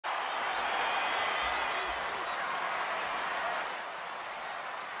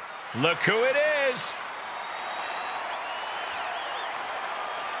Look who it is.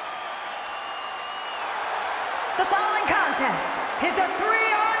 The following contest is a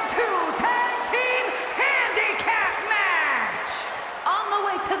 3-on-2 tag team handicap match. On the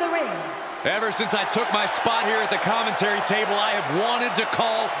way to the ring. Ever since I took my spot here at the commentary table, I have wanted to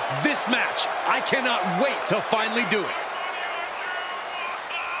call this match. I cannot wait to finally do it.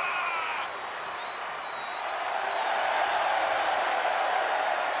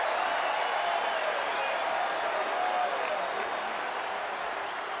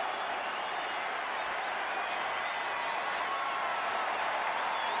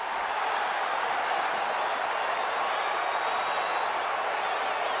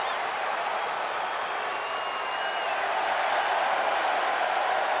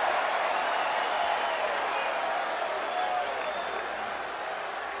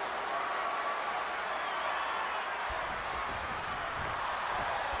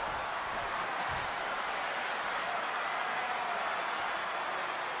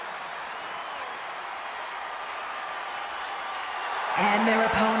 And their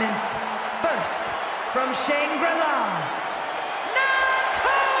opponents, first, from Shangri-La,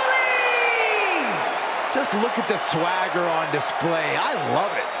 Natoli! Just look at the swagger on display. I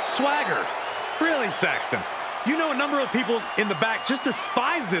love it. Swagger? Really, Saxton? You know a number of people in the back just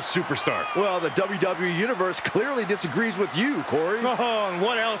despise this superstar. Well, the WWE Universe clearly disagrees with you, Corey. Oh, and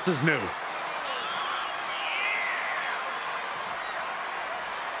what else is new?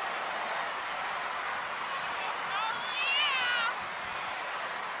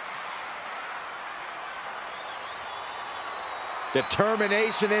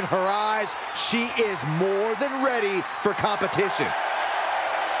 Determination in her eyes. She is more than ready for competition.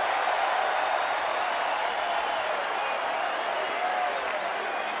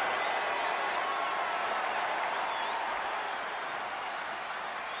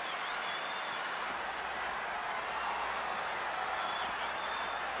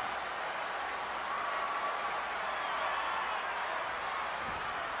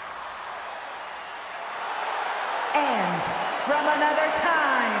 And from another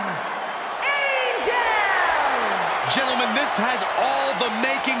time, Angel! Gentlemen, this has all the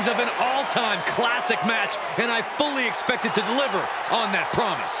makings of an all-time classic match, and I fully expect it to deliver on that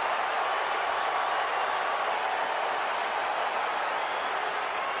promise.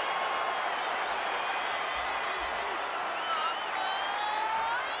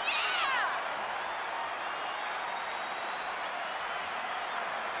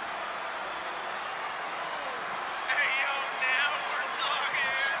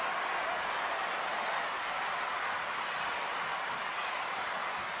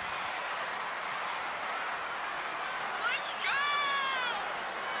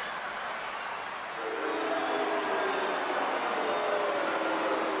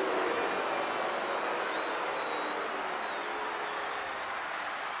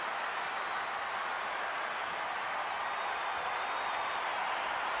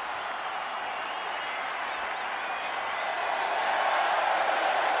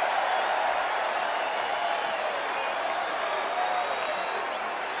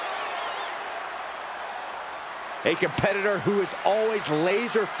 A competitor who is always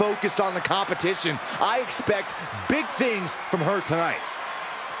laser focused on the competition. I expect big things from her tonight.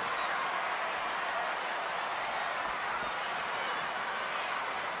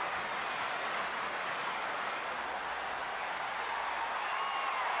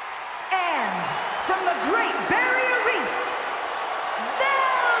 And from the Great Barrier Reef,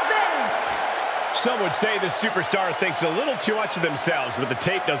 Velvet! Some would say this superstar thinks a little too much of themselves, but the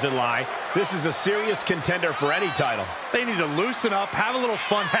tape doesn't lie. This is a serious contender for any title. They need to loosen up, have a little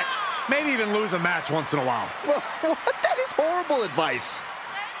fun, heck, maybe even lose a match once in a while. What? That is horrible advice.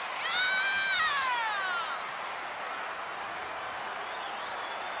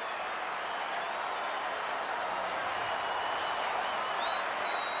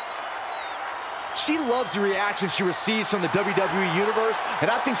 She loves the reaction she receives from the WWE Universe, and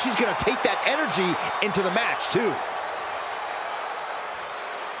I think she's going to take that energy into the match, too.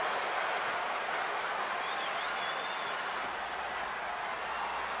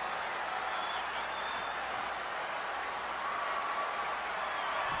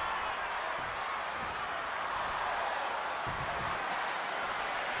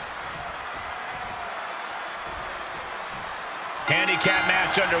 Handicap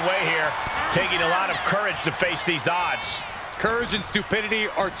match underway here. Taking a lot of courage to face these odds. Courage and stupidity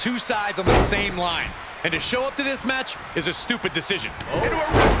are two sides on the same line. And to show up to this match is a stupid decision. Into a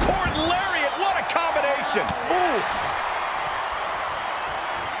ripcord lariat. What a combination. Oof.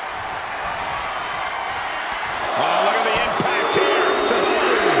 Oh, look at the impact here.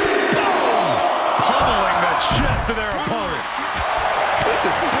 chest to their opponent. This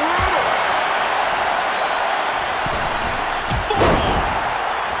is brutal. Forearm.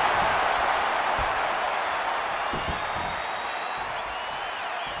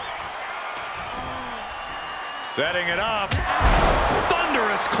 Setting it up.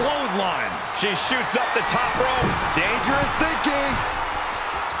 Thunderous clothesline. She shoots up the top rope. Dangerous thinking.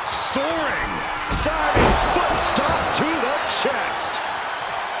 Soaring. Diving foot stomp to the chest.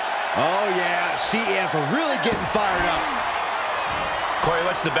 Oh, yeah, she is really getting fired up. Corey,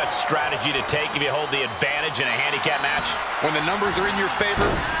 what's the best strategy to take if you hold the advantage in a handicap match? When the numbers are in your favor,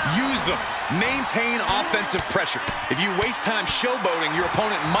 use them. Maintain offensive pressure. If you waste time showboating, your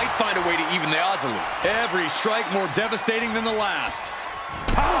opponent might find a way to even the odds a little. Every strike more devastating than the last.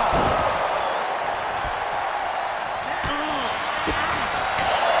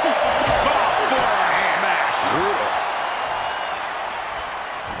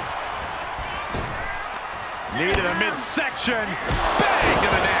 Knee to the midsection. Bang to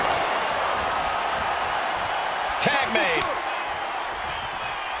the neck. Tag made.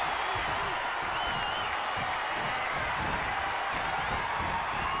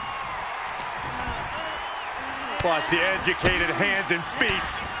 Watch the educated hands and feet.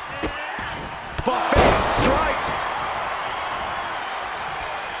 Buffet of strikes.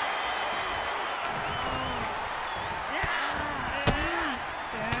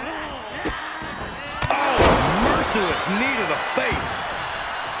 Merciless knee to the face.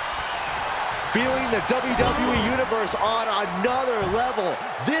 Feeling the WWE Universe on another level.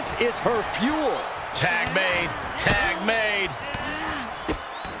 This is her fuel. Tag made. Tag made.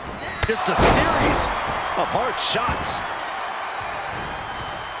 Just a series of hard shots.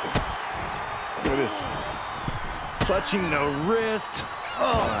 Look at this. Clutching the wrist.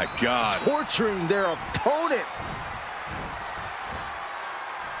 Oh, my God. Torturing their opponent.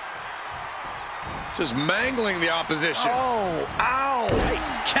 Just mangling the opposition. Oh, ow.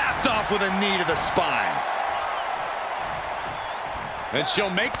 Capped off with a knee to the spine. And she'll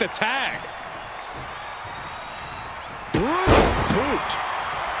make the tag. Boot.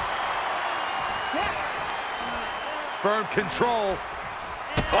 Firm control.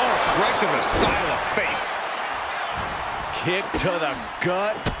 Oh, right to the side of the face. Kick to the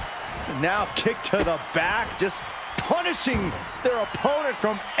gut. Now kick to the back. Just punishing their opponent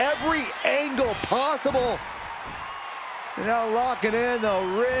from every angle possible. And now locking in the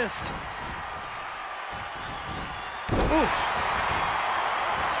wrist. Oof.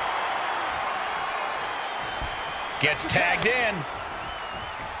 Gets tagged in.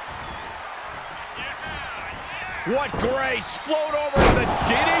 What grace. Float over to the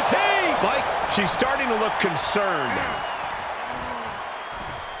DDT. Spike. She's starting to look concerned.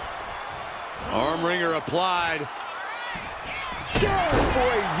 Arm wringer applied. Down for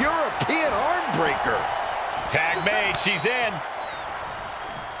a European arm breaker. Tag made. She's in.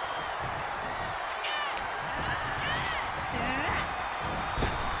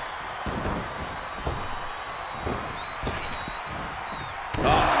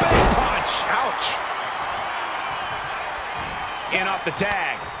 Oh, big punch. Ouch. In off the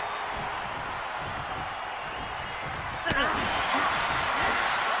tag.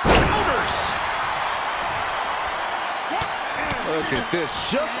 Counters. Look at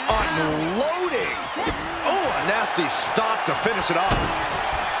this, just unloading. Oh, a nasty stop to finish it off.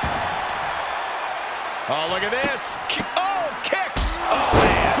 Oh, look at this. Oh, kicks. Oh,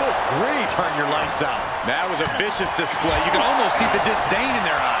 man. Good grief. Turn your lights out. That was a vicious display. You can almost see the disdain in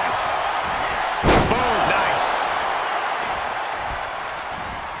their eyes. Boom. Nice.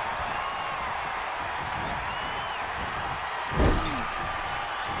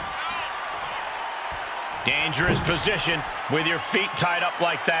 Dangerous position with your feet tied up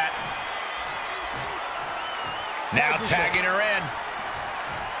like that. Now tagging her in.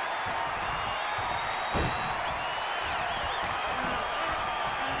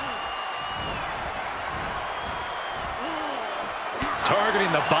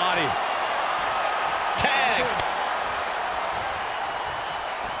 Targeting the body. Tag.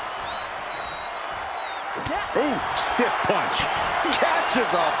 Ooh, stiff punch.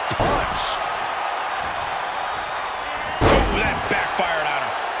 Catches a punch. Ooh, that backfired on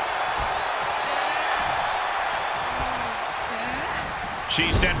her.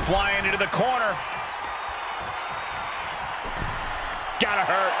 She's sent flying into the corner. Gotta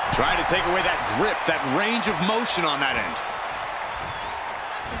hurt. Trying to take away that grip, that range of motion on that end.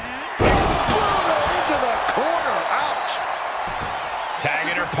 Exploder into the corner. Ouch.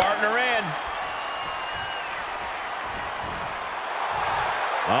 Tagging her partner in.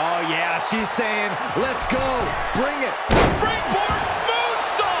 Oh, yeah, she's saying, let's go. Bring it. Springboard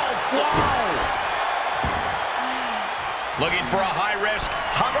moonsault. Wow. Looking for a high risk.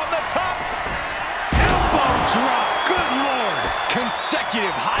 Hug on the top. Elbow drop. Good Lord.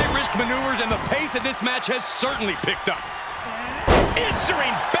 Consecutive high-risk maneuvers, and the pace of this match has certainly picked up.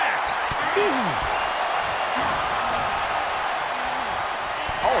 Answering back. Ooh.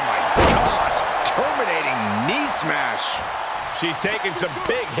 Oh, my gosh. Terminating knee smash. She's taking some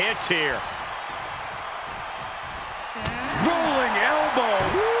big hits here. Rolling elbow.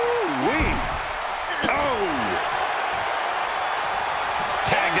 Woo-wee. Oh.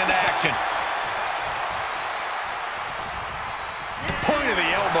 Tagged into action. Point of the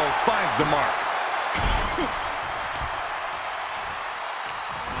elbow finds the mark.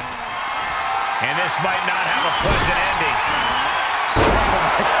 And this might not have a pleasant ending. Oh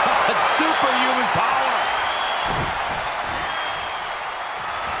my God, superhuman power.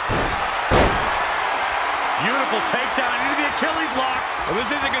 Beautiful takedown into the Achilles lock. Well, this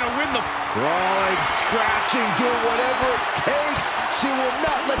isn't going to win the... Crawling, scratching, doing whatever it takes. She will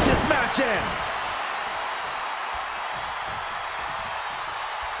not let this match end.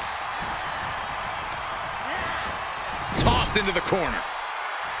 Tossed into the corner.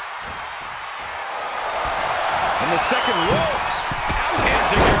 And the second rope.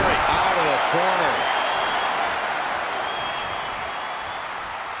 Enziguri Out of the corner.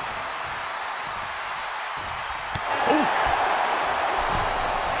 Oof.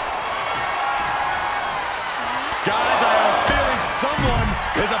 Guys, I have a feeling someone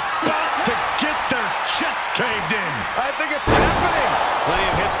is about to get their chest caved in. I think it's happening. Plenty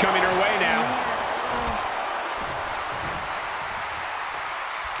of hits coming her way now.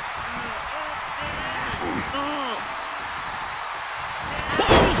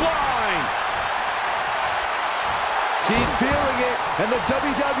 Clothesline! She's feeling it, and the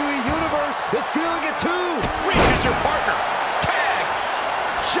WWE Universe is feeling it too. Reaches her partner. Tag!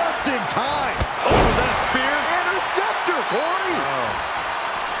 Just in time. Oh, was that a spear? Interceptor, Corey.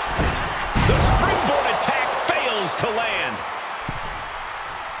 The springboard attack fails to land.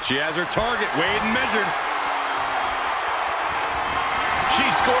 She has her target weighed and measured. She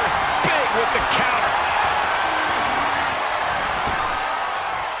scores big with the counter.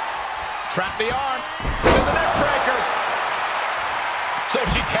 Trap the arm. To the neck breaker. So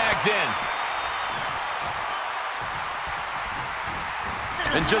she tags in.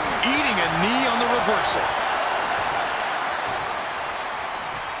 And just eating a knee on the reversal.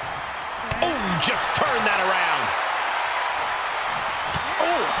 Oh, just turn that around.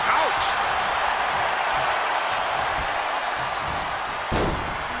 Oh, ouch.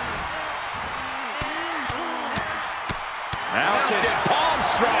 Mounted palm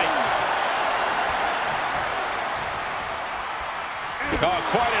strikes. Oh,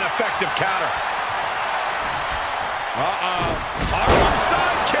 quite an effective counter. Arm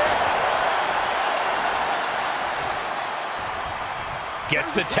side kick.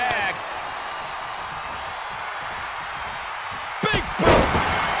 Gets the tag. Big boot.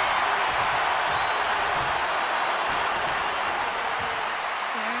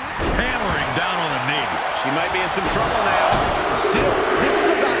 Hammering down on the knee. She might be in some trouble now. Still, this is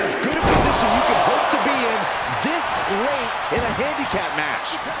about as good a position you can hope to be in this late in a handicap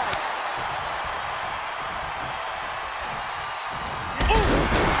match. Ooh.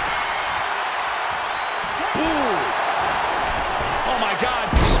 Oh my God,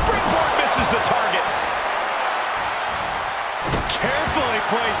 springboard misses the target. Carefully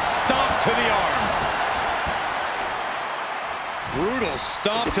placed stomp to the arm. Brutal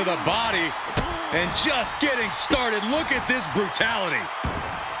stomp to the body. And just getting started. Look at this brutality.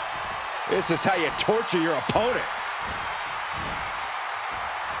 This is how you torture your opponent.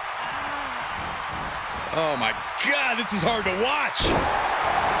 Oh my God, this is hard to watch.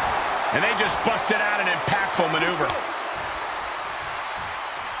 And they just busted out an impactful maneuver.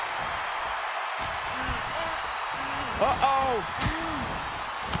 Uh-oh.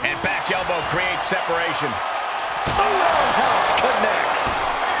 And back elbow creates separation. The roundhouse connects.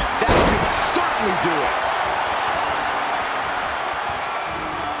 That could certainly do it.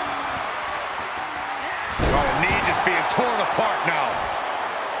 Oh, the knee just being torn apart now.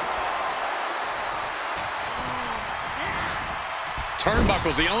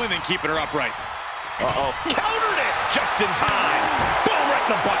 Turnbuckle's the only thing keeping her upright. Uh-oh. Countered it just in time. Boom, right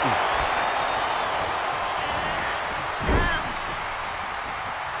in the button.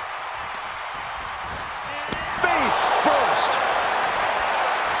 Face first.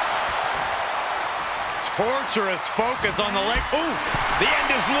 Torturous focus on the leg. Ooh. The end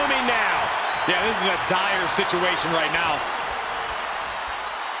is looming now. Yeah, this is a dire situation right now.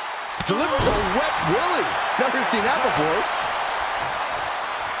 Delivers a wet willy. Never seen that before.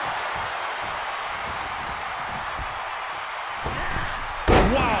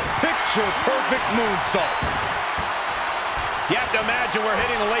 picture-perfect moonsault. You have to imagine we're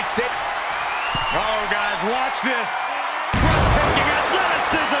hitting the late stage. Oh, guys, watch this. Breathtaking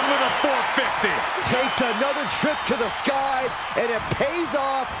athleticism with a 450. Takes another trip to the skies, and it pays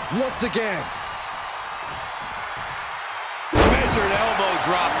off once again. Measured elbow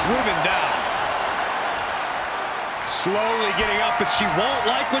drop, driven down. Slowly getting up, but she won't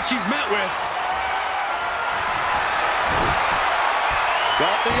like what she's met with.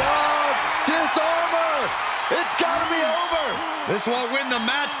 Got the arm. Disarmer. It's got to be over. This won't win the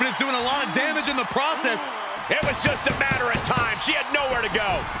match, but it's doing a lot of damage in the process. It was just a matter of time. She had nowhere to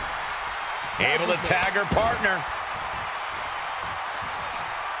go. Able to tag her partner.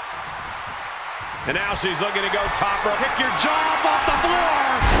 And now she's looking to go top rope. Pick your jaw up off the floor.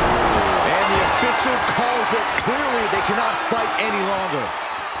 And the official calls it. Clearly, they cannot fight any longer.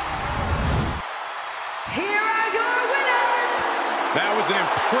 Here are your winners. That was an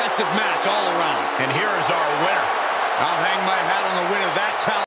impressive match all around. And here is our winner. I'll hang my hat on the win of that caliber.